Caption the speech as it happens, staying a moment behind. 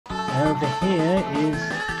over here is...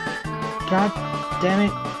 God damn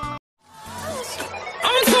it.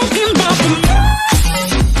 I'm talking about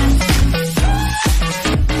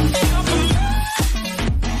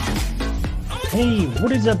Hey,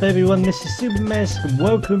 what is up everyone? This is Supermask and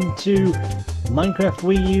welcome to Minecraft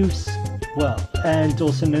Wii U, well, and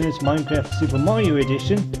also known as Minecraft Super Mario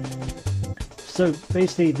Edition. So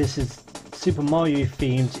basically this is Super Mario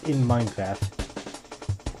themed in Minecraft.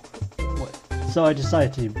 So I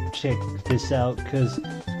decided to check this out because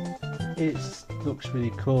it looks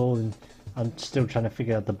really cool and I'm still trying to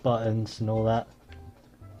figure out the buttons and all that.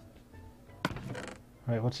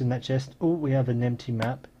 Alright, what's in that chest? Oh, we have an empty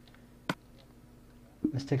map.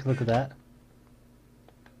 Let's take a look at that.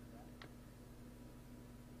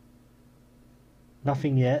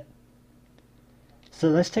 Nothing yet. So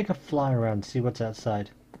let's take a fly around and see what's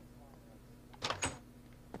outside.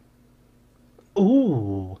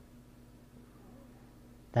 Ooh!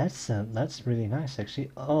 That's really nice actually.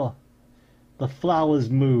 Oh, the flowers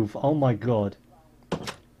move. Oh my god.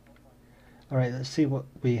 Alright, let's see what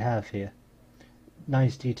we have here.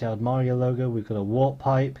 Nice detailed Mario logo. We've got a warp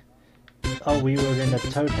pipe. Oh, we were in a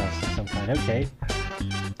Toad house of some kind. Okay.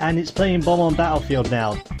 And it's playing Bomb on Battlefield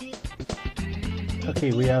now.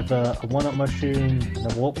 Okay, we have a one-up mushroom, and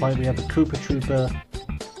a warp pipe. We have a Koopa Trooper.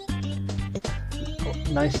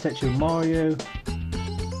 Nice statue of Mario.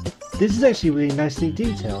 This is actually really nicely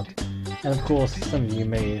detailed. And of course, some of you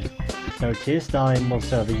may have noticed, I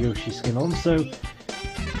also have a Yoshi skin on, so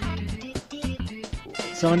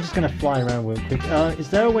I'm just going to fly around real quick. Is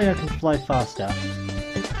there a way I can fly faster?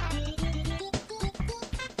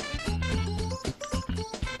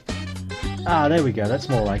 Ah, there we go, that's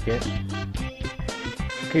more like it.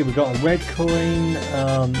 Okay, we got a red coin,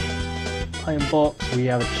 iron box, we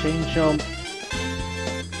have a chain jump.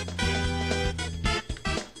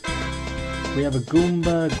 We have a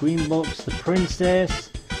Goomba, green box, the princess.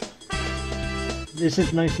 This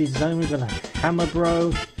is nicely designed, we've got a hammer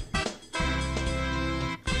bro.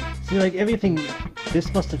 See, like everything,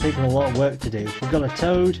 this must have taken a lot of work to do. We've got a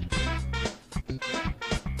toad.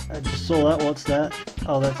 I just saw that, what's that?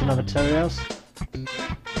 Oh, that's another toad house. And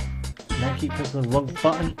I keep pressing the wrong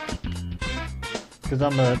button. Because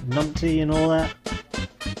I'm a numpty and all that.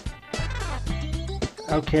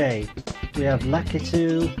 Okay, we have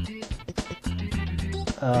Lakitu.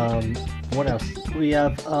 What else? We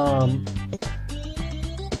have,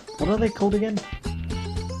 what are they called again?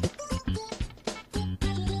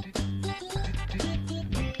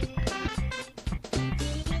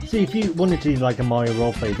 See, if you wanted to do like a Mario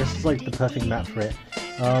roleplay, this is like the perfect map for it.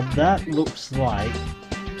 That looks like...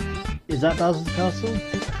 Is that Bowser's Castle?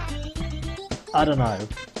 I don't know.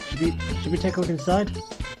 Should we take a look inside?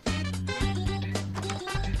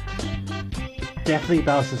 Definitely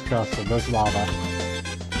Bowser's Castle, there's lava.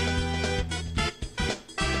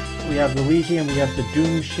 We have Luigi and we have the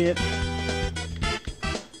Doom ship.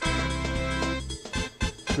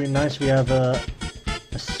 Pretty nice, we have a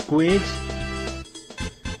squid.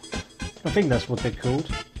 I think that's what they're called.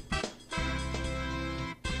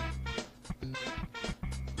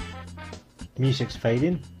 Music's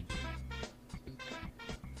fading.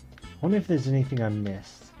 I wonder if there's anything I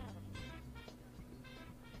missed.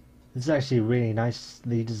 This is actually a really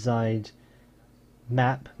nicely designed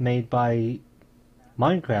map made by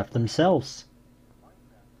Minecraft themselves.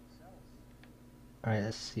 Alright,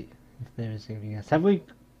 let's see if there is anything else.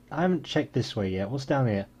 I haven't checked this way yet. What's down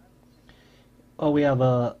here? Oh, we have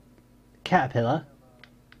a caterpillar.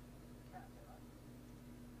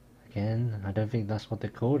 Again, I don't think that's what they're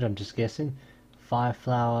called, I'm just guessing.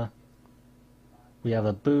 Fireflower. We have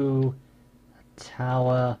a boo, a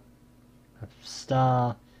tower, a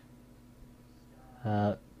star,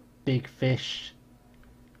 big fish,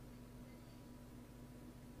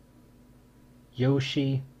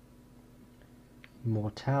 Yoshi, more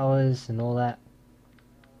towers and all that.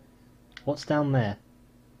 What's down there?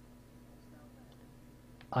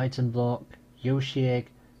 Item block, Yoshi egg.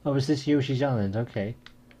 Oh, is this Yoshi's Island? Okay.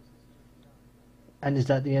 And is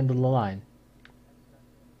that the end of the line?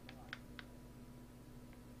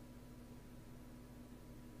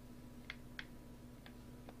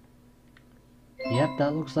 Yep,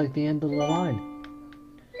 that looks like the end of the line.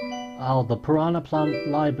 Oh, the Piranha Plant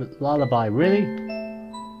Lullaby, really?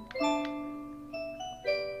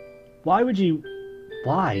 Why would you...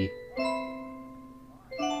 Why?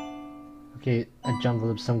 Okay, a jungle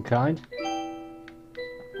of some kind.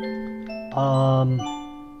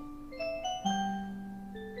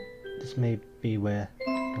 This may be where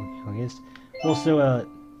Donkey Kong is. Also,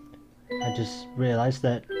 I just realised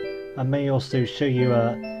that I may also show you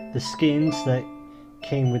the skins that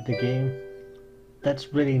came with the game.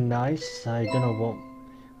 That's really nice. I don't know what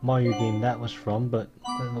Mario game that was from, but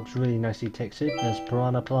it looks really nicely textured. There's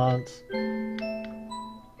piranha plants.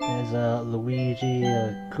 There's a Luigi,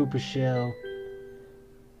 a Koopa shell,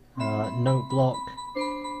 note block.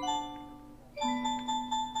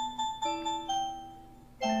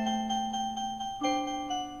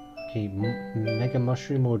 Okay, mega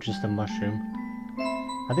mushroom or just a mushroom?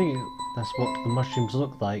 I think that's what the mushrooms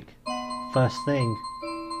look like. First thing.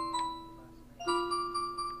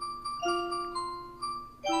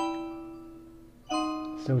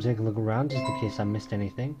 Still take a look around just in case I missed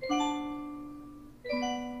anything.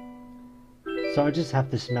 So I just have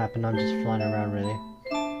this map and I'm just flying around really.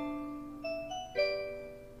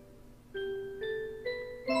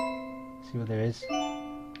 See what there is.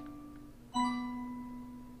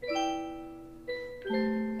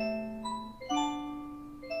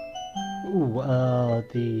 Ooh,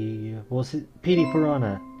 what's it? PD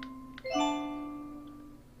Piranha.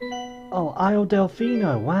 Oh, Isle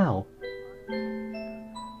Delfino, wow.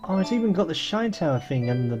 Oh, it's even got the Shine Tower thing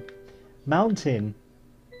and the mountain.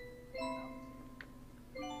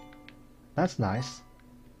 That's nice.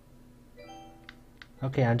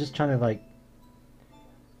 Okay, I'm just trying to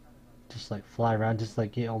just fly around, just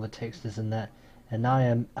get all the textures in that. And now I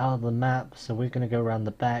am out of the map, so we're gonna go around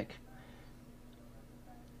the back.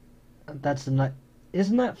 That's the night.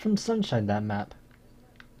 Isn't that from Sunshine, that map?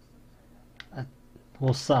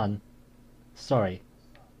 Or Sun. Sorry.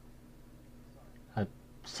 I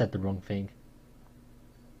said the wrong thing.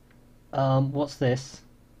 What's this?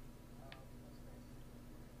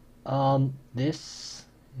 This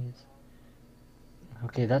is...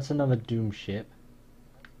 Okay, that's another Doom ship.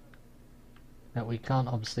 That we can't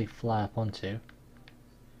obviously fly up onto.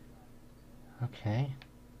 Okay.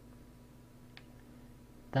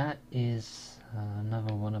 That is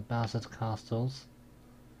another one of Bowser's castles.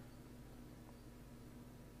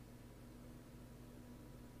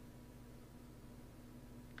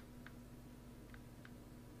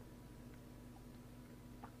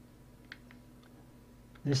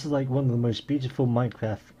 This is like one of the most beautiful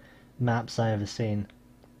Minecraft maps I ever seen.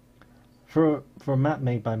 For a map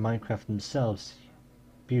made by Minecraft themselves,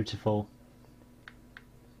 beautiful.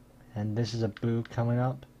 And this is a boo coming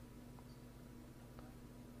up.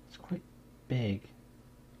 It's quite big.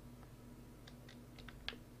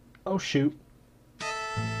 Oh shoot!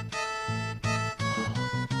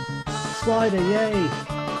 Slider, yay!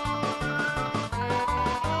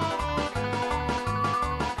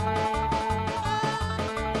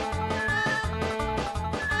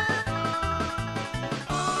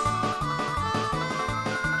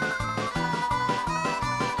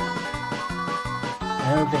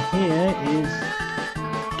 Over here is...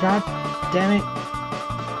 God damn it!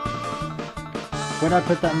 Where'd I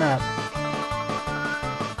put that map?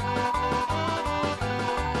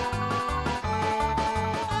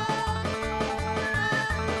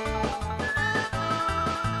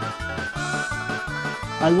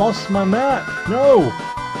 I lost my map! No!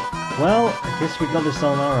 Well, I guess we got this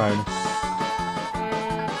on our own.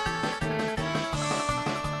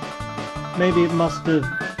 Maybe it must have...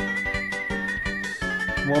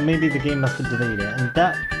 Well, maybe the game must have deleted it, and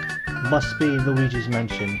that must be Luigi's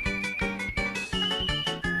Mansion.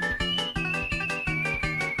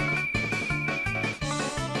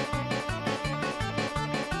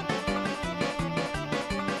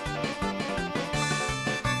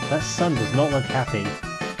 That sun does not look happy.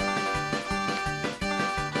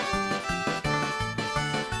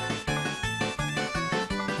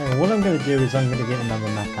 Okay, what I'm going to do is I'm going to get another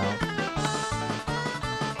map out.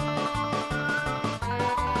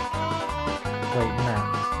 Wait,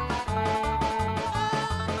 maps.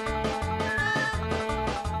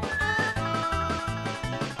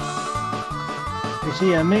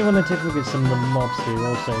 Actually, yeah, I may want to take a look at some of the mobs here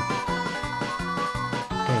also.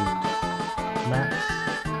 Okay. Maps.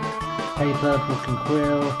 Paper, book and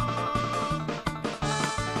quill.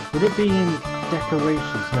 Would it be in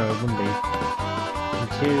decorations? No, it wouldn't be.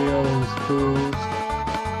 Materials, tools,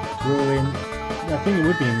 ruin. I think it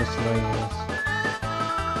would be in miscellaneous.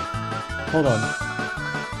 Hold on.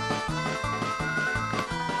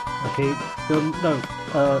 Okay, no,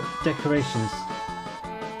 decorations.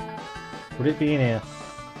 Would it be in here?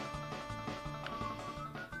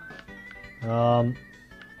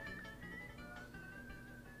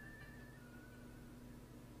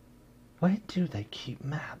 Where do they keep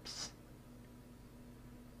maps?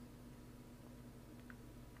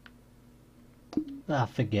 Ah,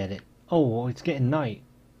 forget it. Oh, it's getting night.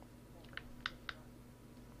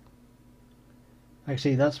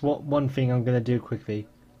 Actually, that's one thing I'm gonna do quickly.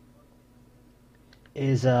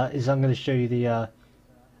 Is I'm gonna show you the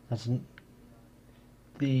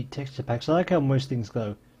the texture packs. I like how most things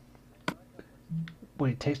go.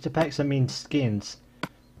 Wait, texture packs? I mean skins.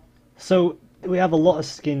 So we have a lot of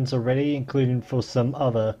skins already, including for some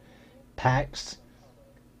other packs.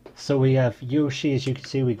 So we have Yoshi, as you can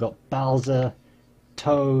see. We got Bowser,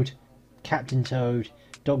 Toad, Captain Toad,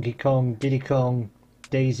 Donkey Kong, Diddy Kong,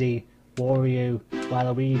 Daisy, Wario,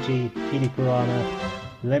 Waluigi, Petey Piranha,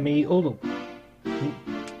 Lemmy, all the...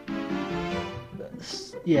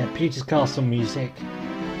 Yeah, Peter's Castle music,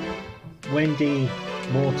 Wendy,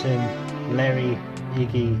 Morton, Larry,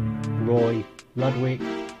 Iggy, Roy, Ludwig,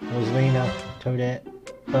 Rosalina, Toadette,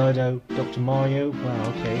 Birdo, Dr. Mario, wow,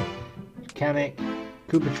 okay, Kamek,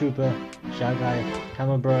 Koopa Troopa, Shy Guy,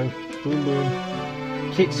 Hammer Bro, Boom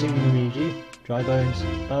Boom, Kitsune Luigi, Dry Bones,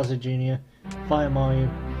 Bowser Jr., Fire Mario,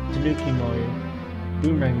 Tanuki Mario,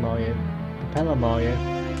 Boomerang Mario, Propeller Mario,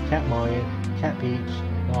 Cat Mario, Cat Peach,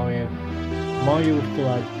 Mario, Mario with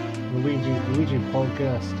Blood, Luigi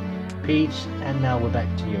Poltergust, Peach, and now we're back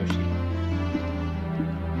to Yoshi.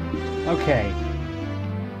 Okay.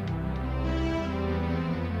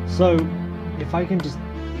 So, if I can just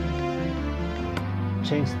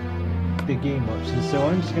change the game options, so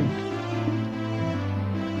I'm just gonna...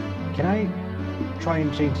 Can I try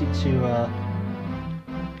and change it to,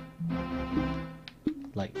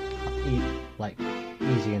 like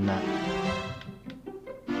easy in that?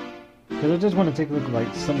 Because I just want to take a look at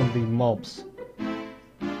like some of the mobs.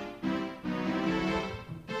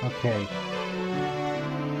 Okay.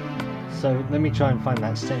 So let me try and find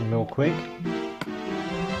that setting real quick.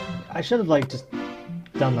 I should have like just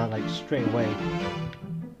done that like straight away.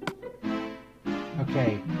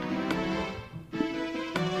 Okay.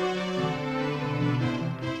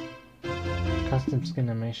 Custom skin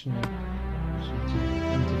animation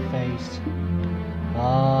interface.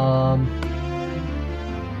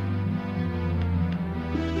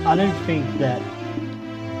 I don't think that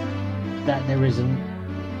there isn't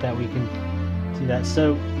that we can do that.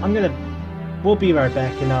 So we'll be right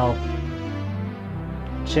back and I'll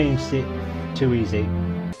change it to easy.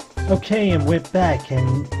 Okay, and we're back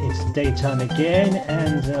and it's daytime again,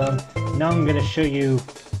 and now I'm going to show you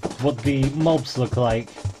what the mobs look like.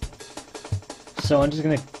 So I'm just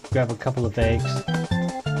going to grab a couple of eggs.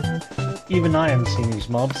 Even I haven't seen these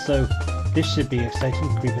mobs, so this should be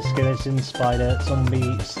exciting. Creeper, skeleton, spider,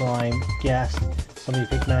 zombie, slime, ghast, zombie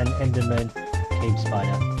pigman, enderman, cave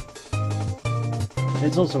spider.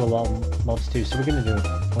 There's also a lot of mobs too, so we're gonna do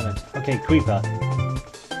one. Okay, creeper.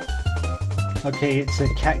 Okay, it's a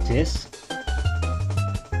cactus.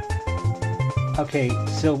 Okay,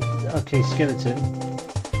 okay, skeleton.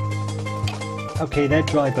 Okay, they're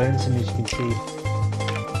dry bones, and as you can see,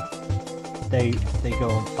 they go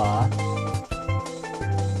on fire.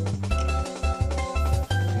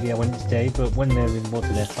 Yeah, when it's day, but when they're in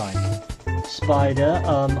water, they're fine. Spider,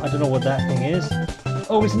 I don't know what that thing is.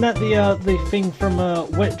 Oh, isn't that the thing from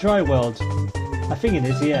Wet Dry World? I think it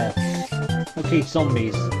is, yeah. Okay,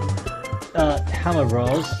 zombies. Hammer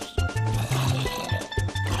Bros.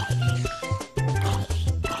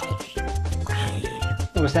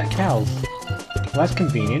 Oh, is that cows? Well, that's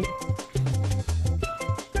convenient.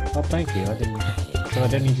 Oh, thank you. So I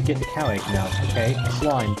don't need to get the cow egg now. Okay,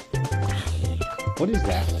 slime. What is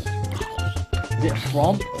that? Is it a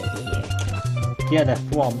thwomp? Yeah, they're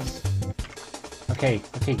thwomps. Okay,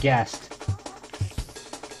 ghast.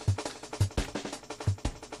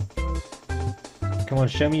 Come on,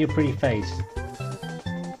 show me your pretty face.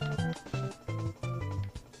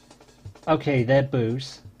 Okay, they're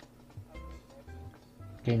boos.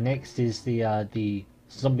 Okay, next is the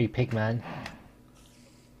zombie pigman.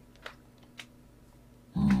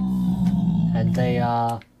 And they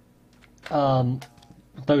are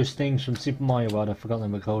those things from Super Mario World, I forgot what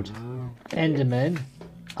they were called. Endermen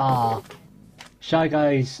are Shy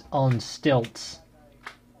Guys on stilts.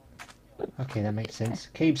 Okay, that makes sense.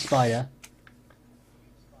 Cave Spider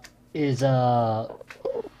is not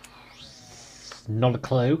a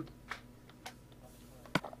clue.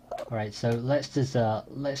 Alright, so let's just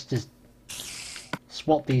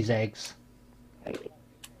swap these eggs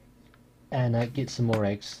and get some more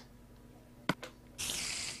eggs.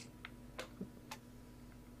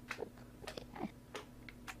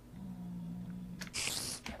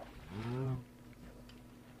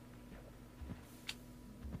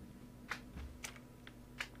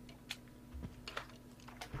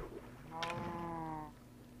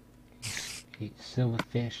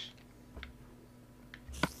 Silverfish,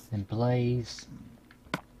 and Blaze,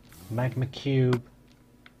 Magma Cube,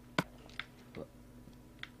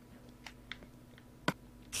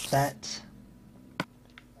 Bat,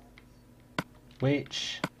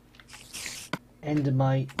 Witch,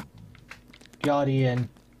 Endermite, Guardian,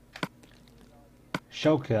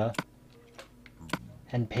 Shulker,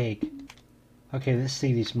 and Pig. Okay, let's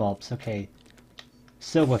see these mobs. Okay.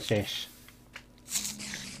 Silverfish.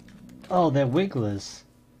 Oh, they're wigglers.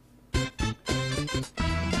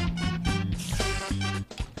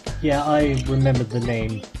 Yeah, I remember the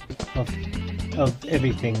name of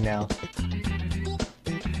everything now.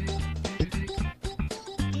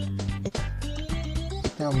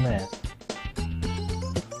 It's down there.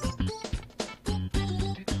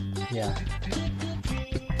 Yeah.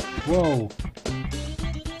 Whoa.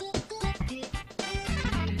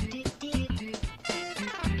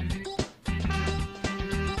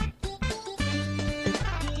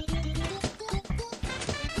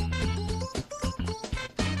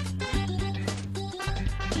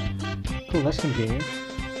 Cool, that's convenient.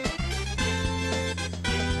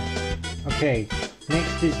 Okay,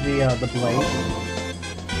 next is the blade.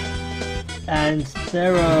 And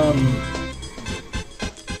they're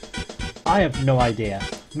I have no idea.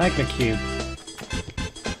 Magma Cube.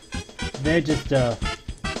 They're just oh,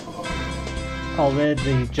 they're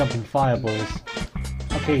the jumping fireballs.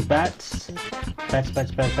 Okay, bats. Bats.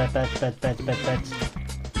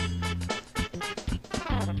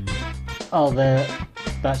 Oh, they're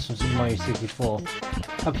bats from Super Mario 64.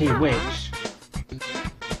 Okay, witch.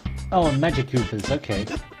 Oh, and Magic Koopas, okay.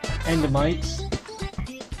 Endermites.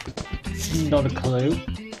 Not a clue.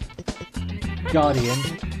 Guardian.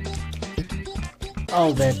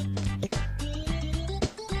 Oh, they're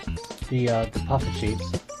the puffer cheeps.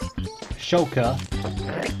 Shulker.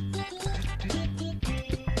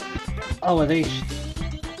 Oh, are they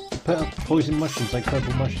poison mushrooms, like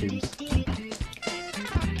purple mushrooms?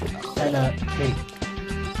 And pig.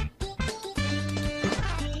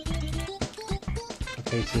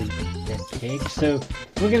 Okay, so they're pig. So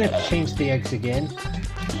we're gonna change the eggs again.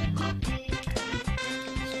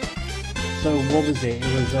 So what was it?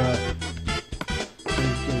 It was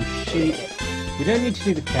sheep. We don't need to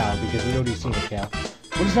do the cow because we already seen the cow.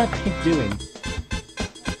 What is that pig doing?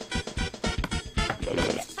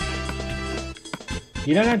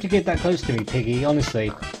 You don't have to get that close to me, piggy,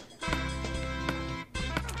 honestly.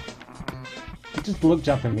 He just looked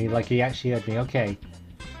up at me like he actually heard me. Okay.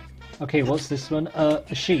 Okay, what's this one?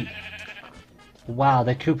 A sheep. Wow,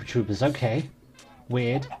 they're Koopa Troopers. Okay.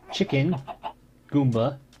 Weird. Chicken.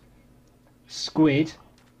 Goomba. Squid.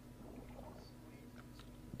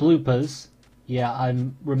 Bloopers. Yeah,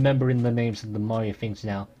 I'm remembering the names of the Mario things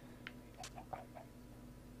now.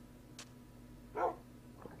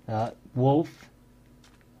 Wolf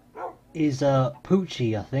is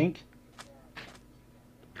Poochie, I think.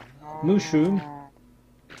 Mushroom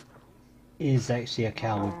is actually a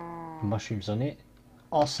cow with mushrooms on it.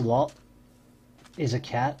 Ocelot is a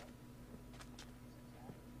cat.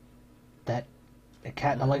 A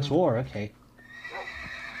cat that likes war, okay.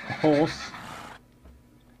 A horse.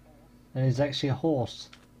 And it's actually a horse.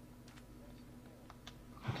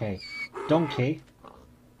 Okay. Donkey.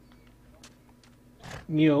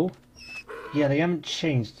 Mule. Yeah, they haven't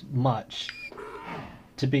changed much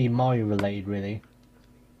to be Mario related, really.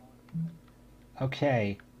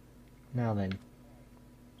 Okay. Now then.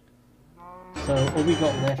 So all we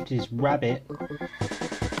got left is rabbit,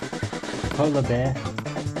 polar bear,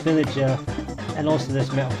 villager, and also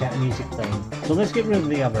this Metal Cat music playing. So let's get rid of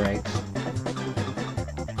the other eggs.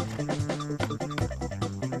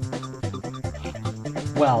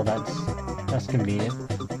 Wow, that's convenient.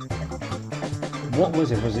 What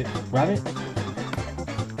was it? Was it rabbit?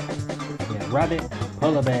 Yeah, rabbit,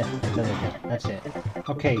 polar bear, villager. That's it.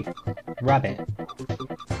 Okay, rabbit.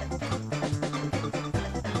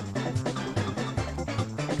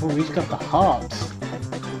 Oh, he's got the hearts.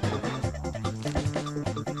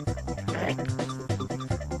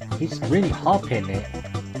 He's really hopping it.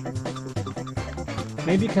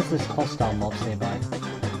 Maybe because there's hostile mobs nearby.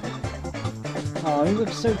 Oh, he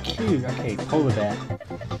looks so cute. Okay, polar bear.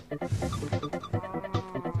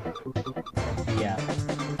 Yeah.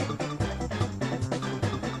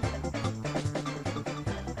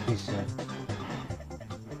 He's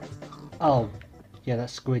oh, yeah, that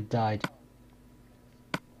squid died.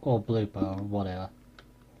 Or blooper, or whatever.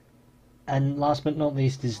 And last but not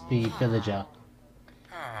least is the villager.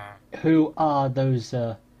 Who are those,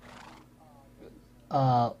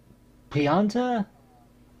 Pianta?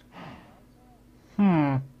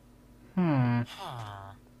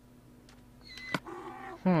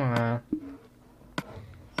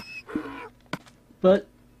 But,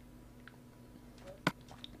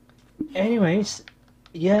 anyways,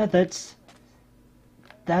 yeah, that's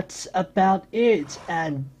about it,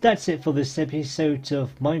 and that's it for this episode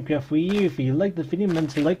of Minecraft Wii U. If you like the video,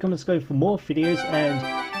 remember to like, comment, subscribe for more videos, and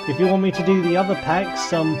If you want me to do the other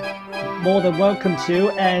packs, more than welcome to.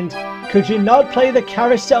 And could you not play the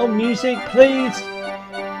carousel music, please?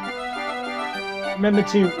 Remember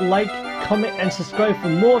to like, comment and subscribe for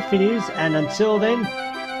more videos, and until then...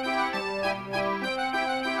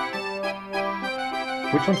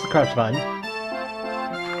 Which one's the crouch button?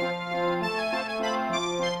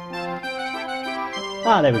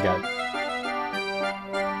 Ah, there we go.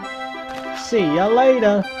 See ya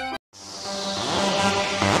later!